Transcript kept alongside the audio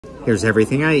Here's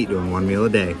everything I eat doing one meal a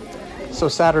day. So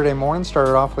Saturday morning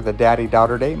started off with a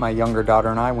daddy-daughter date. My younger daughter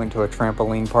and I went to a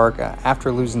trampoline park.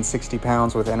 After losing 60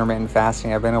 pounds with intermittent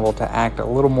fasting, I've been able to act a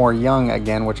little more young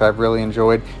again, which I've really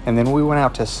enjoyed. And then we went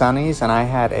out to Sonny's and I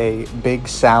had a big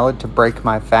salad to break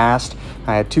my fast.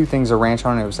 I had 2 things of ranch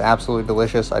on it. It was absolutely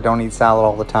delicious. I don't eat salad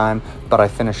all the time, but I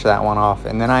finished that one off.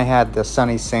 And then I had the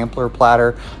Sonny's sampler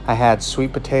platter. I had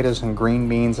sweet potatoes and green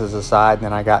beans as a side. And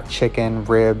then I got chicken,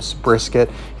 ribs, brisket,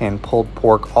 and pulled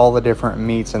pork, all the different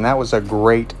meats. And that was a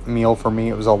great meal for me.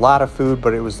 It was a lot of food,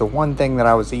 but it was the one thing that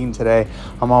I was eating today.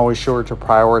 I'm always sure to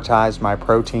prioritize my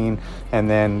protein. And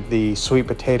then the sweet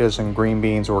potatoes and green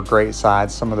beans were great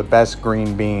sides. Some of the best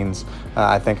green beans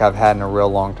I think I've had in a real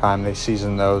long time. They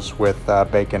seasoned those with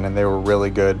bacon and they were really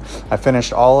good. I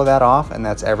finished all of that off, and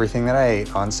that's everything that I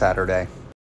ate on Saturday.